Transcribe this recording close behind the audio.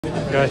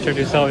Guys, check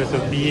this out. It's a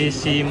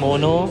BAC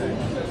Mono.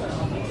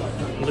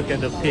 Look at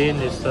the paint.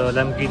 It's a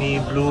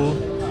Lamborghini blue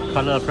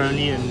color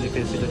apparently, and you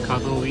can see the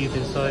cargo weave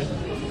inside.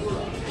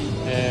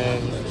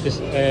 And this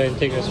air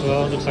intake as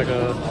well. Looks like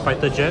a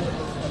fighter jet.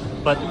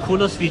 But the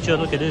coolest feature,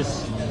 look at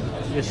this.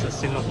 It's a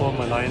Singapore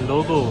Malayan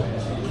logo.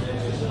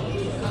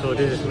 So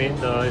this is made.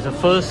 It's the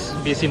first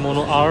BAC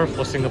Mono R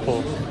for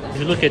Singapore. If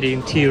you look at the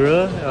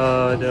interior,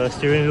 the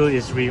steering wheel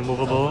is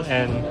removable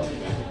and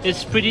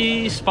it's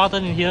pretty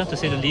Spartan in here, to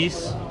say the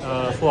least,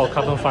 full of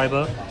carbon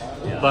fiber.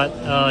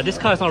 But this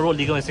car is not road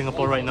legal in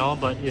Singapore right now,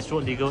 but it's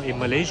road legal in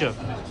Malaysia.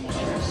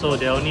 So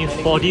there are only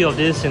 40 of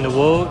this in the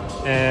world,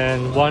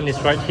 and one is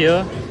right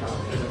here.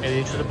 And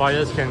interested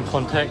buyers can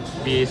contact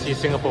BAC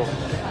Singapore.